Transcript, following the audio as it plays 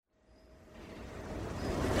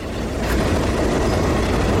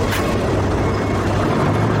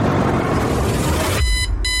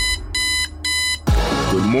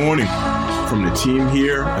morning from the team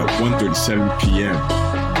here at 1:37 p.m.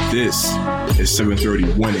 This is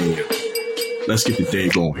 7:31 a.m. Let's get the day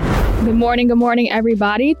going. Good morning,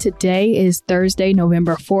 everybody. Today is Thursday,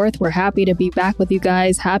 November 4th. We're happy to be back with you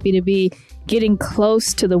guys. Happy to be getting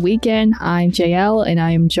close to the weekend. I'm JL, and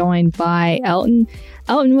I am joined by Elton.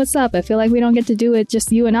 Elton, what's up? I feel like we don't get to do it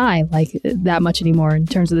just you and I like that much anymore in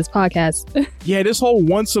terms of this podcast. Yeah, this whole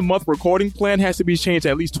once a month recording plan has to be changed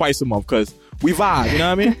at least twice a month because we vibe, you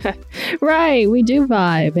know what I mean? Right, we do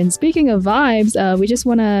vibe. And speaking of vibes, we just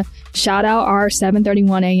want to shout out our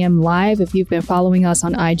 7:31 a.m. live. If you've been following us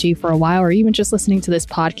on IG for a while or even just listening to this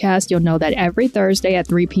podcast, you'll know that every Thursday at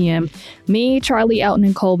 3 p.m., me, Charlie, Elton,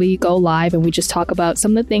 and Colby go live and we just talk about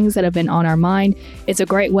some of the things that have been on our mind. It's a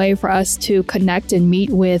great way for us to connect and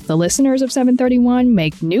meet with the listeners of 731,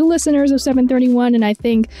 make new listeners of 731, and I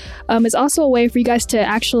think it's also a way for you guys to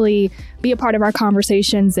actually be a part of our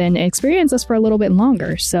conversations and experience us for a little bit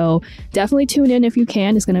longer. So definitely tune in if you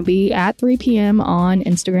can. It's going to be at 3 p.m. on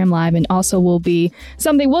Instagram Live, and also will be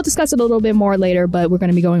something we'll discuss it a little bit more later, but we're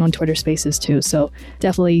going to be going on Twitter Spaces too. So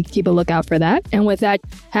definitely keep a lookout for that. And with that,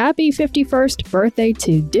 happy 51st birthday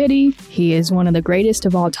to Diddy. He is one of the greatest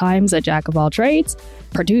of all times, a jack of all trades,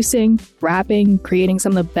 producing, rapping, creating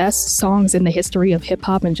some of the best songs in the history of hip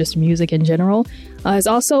hop and just music in general. Is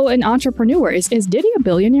also an entrepreneur. Is Diddy a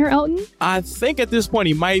billionaire, Elton? I think at this point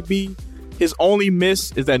he might be. His only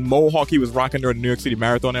miss is that mohawk he was rocking during the New York City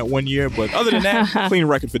Marathon that one year. But other than that, clean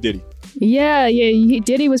record for Diddy. Yeah.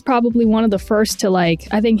 Diddy was probably one of the first to I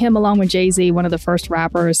think him along with Jay-Z, one of the first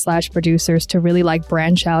rappers / producers to really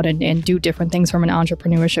branch out and do different things from an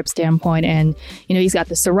entrepreneurship standpoint. And, he's got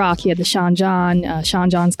the Ciroc, he had the Sean John. Sean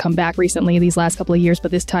John's come back recently these last couple of years, but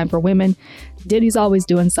this time for women. Diddy's always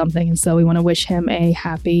doing something. And so we want to wish him a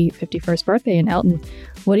happy 51st birthday. And Elton,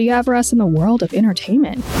 what do you have for us in the world of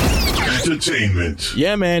entertainment? Entertainment.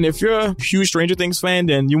 Yeah, man. If you're a huge Stranger Things fan,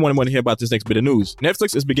 then you want to hear about this next bit of news.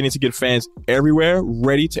 Netflix is beginning to get fans everywhere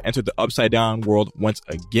ready to enter the Upside Down world once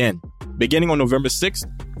again. Beginning on November 6th,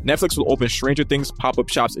 Netflix will open Stranger Things pop-up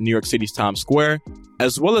shops in New York City's Times Square,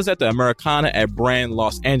 as well as at the Americana at Brand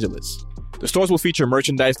Los Angeles. The stores will feature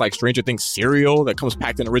merchandise like Stranger Things cereal that comes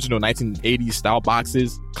packed in original 1980s style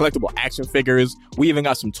boxes, collectible action figures, we even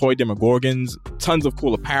got some toy Demogorgons, tons of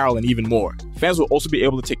cool apparel, and even more. Fans will also be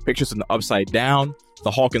able to take pictures in the Upside Down, the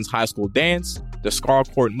Hawkins High School Dance, the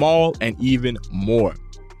Scarcourt Mall, and even more.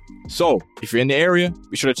 So, if you're in the area,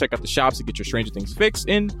 be sure to check out the shops to get your Stranger Things fix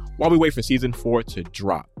in while we wait for season 4 to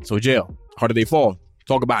drop. So, Jail, how did they fall?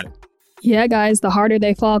 Talk about it. Yeah, guys, The Harder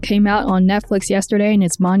They Fall came out on Netflix yesterday, and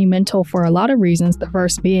it's monumental for a lot of reasons. The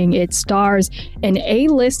first being it stars an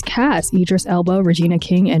A-list cast, Idris Elba, Regina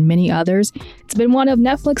King, and many others. It's been one of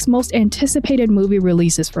Netflix's most anticipated movie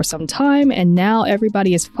releases for some time, and now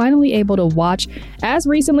everybody is finally able to watch as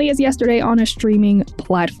recently as yesterday on a streaming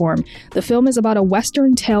platform. The film is about a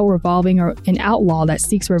Western tale revolving an outlaw that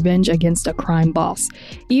seeks revenge against a crime boss.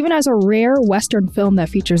 Even as a rare Western film that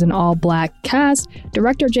features an all-black cast,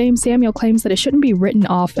 director James Samuel claims that it shouldn't be written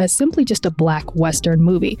off as simply just a black Western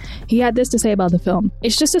movie. He had this to say about the film.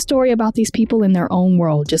 It's just a story about these people in their own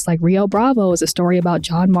world, just like Rio Bravo is a story about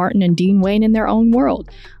John Martin and Dean Wayne in their own world.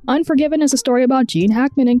 Unforgiven is a story about Gene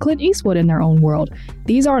Hackman and Clint Eastwood in their own world.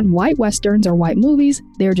 These aren't white Westerns or white movies,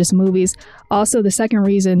 they're just movies. Also, the second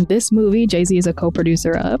reason this movie, Jay-Z is a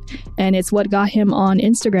co-producer of, and it's what got him on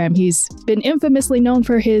Instagram. He's been infamously known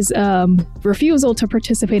for his refusal to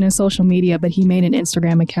participate in social media, but he made an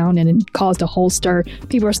Instagram account and it caused a whole stir.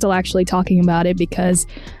 People are still actually talking about it because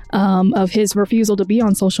of his refusal to be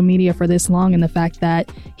on social media for this long and the fact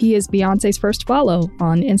that he is Beyonce's first follow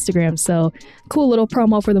on Instagram. So cool little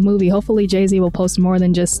promo for the movie. Hopefully Jay-Z will post more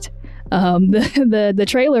than just the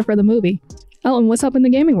trailer for the movie. Elton, what's up in the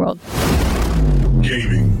gaming world?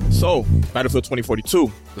 Gaming. So, Battlefield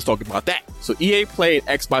 2042, let's talk about that. So EA Play and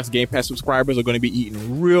Xbox Game Pass subscribers are going to be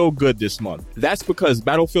eating real good this month. That's because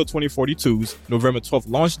Battlefield 2042's November 12th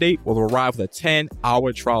launch date will arrive with a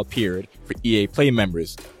 10-hour trial period for EA Play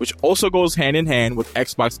members, which also goes hand in hand with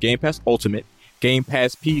Xbox Game Pass Ultimate, Game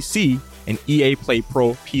Pass PC, and EA Play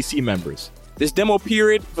Pro PC members. This demo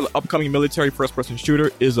period for the upcoming military first-person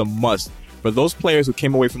shooter is a must for those players who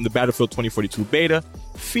came away from the Battlefield 2042 beta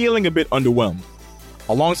feeling a bit underwhelmed.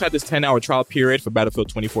 Alongside this 10-hour trial period for Battlefield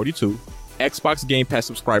 2042, Xbox Game Pass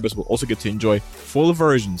subscribers will also get to enjoy full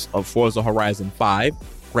versions of Forza Horizon 5,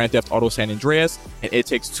 Grand Theft Auto San Andreas, and It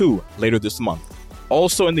Takes Two later this month.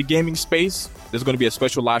 Also in the gaming space, there's going to be a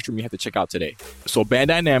special live stream you have to check out today. So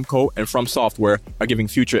Bandai Namco and From Software are giving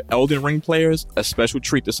future Elden Ring players a special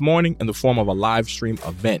treat this morning in the form of a live stream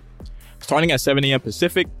event. Starting at 7 a.m.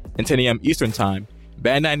 Pacific and 10 a.m. Eastern Time,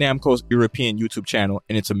 Bandai Namco's European YouTube channel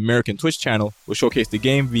and its American Twitch channel will showcase the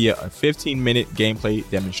game via a 15-minute gameplay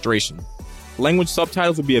demonstration. Language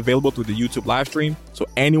subtitles will be available through the YouTube livestream, so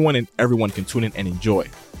anyone and everyone can tune in and enjoy.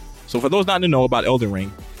 So for those not to know about Elden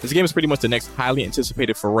Ring, this game is pretty much the next highly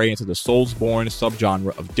anticipated foray into the Soulsborne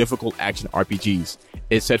subgenre of difficult action RPGs.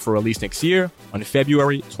 It's set for release next year on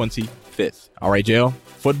February 25th. All right, JL,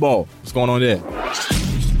 football, what's going on there?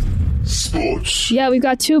 Sports. Yeah, we've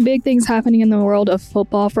got two big things happening in the world of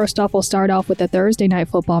football. First off, we'll start off with the Thursday night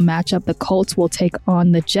football matchup. The Colts will take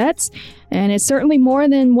on the Jets, and it's certainly more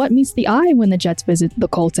than what meets the eye when the Jets visit the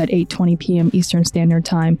Colts at 8:20 p.m. Eastern Standard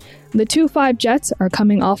Time. The 2-5 Jets are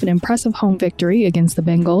coming off an impressive home victory against the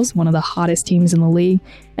Bengals, one of the hottest teams in the league,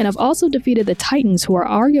 and have also defeated the Titans, who are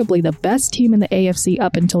arguably the best team in the AFC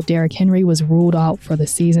up until Derrick Henry was ruled out for the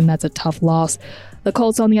season. That's a tough loss. The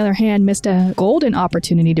Colts, on the other hand, missed a golden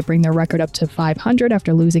opportunity to bring their record up to 500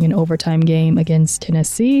 after losing an overtime game against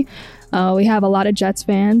Tennessee. We have a lot of Jets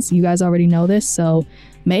fans. You guys already know this, so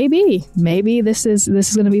maybe this is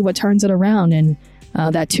going to be what turns it around, and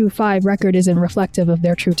that 2-5 record isn't reflective of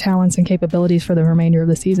their true talents and capabilities for the remainder of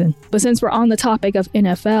the season. But since we're on the topic of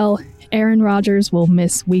NFL, Aaron Rodgers will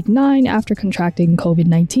miss Week 9 after contracting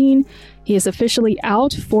COVID-19. He is officially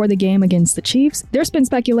out for the game against the Chiefs. There's been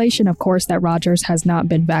speculation, of course, that Rodgers has not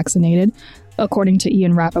been vaccinated, according to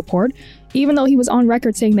Ian Rappaport, even though he was on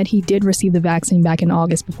record saying that he did receive the vaccine back in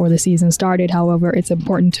August before the season started. However, it's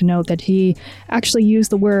important to note that he actually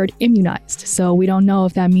used the word immunized, so we don't know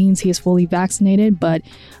if that means he is fully vaccinated, but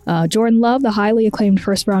Jordan Love, the highly acclaimed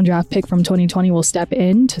first-round draft pick from 2020, will step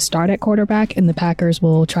in to start at quarterback, and the Packers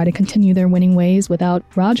will try to continue their winning ways without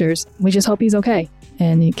Rodgers. We just hope he's okay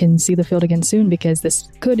and he can see the field again soon, because this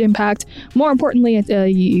could impact, more importantly,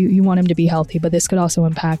 you want him to be healthy, but this could also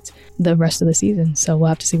impact the rest of the season. So we'll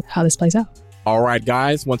have to see how this plays out. All right,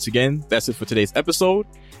 guys, once again, that's it for today's episode,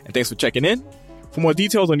 and thanks for checking in. For more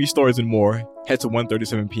details on these stories and more, head to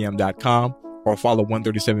 137pm.com or follow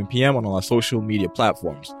 137pm on all our social media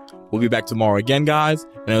platforms. We'll be back tomorrow again, guys,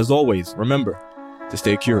 and as always, remember to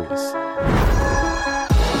stay curious.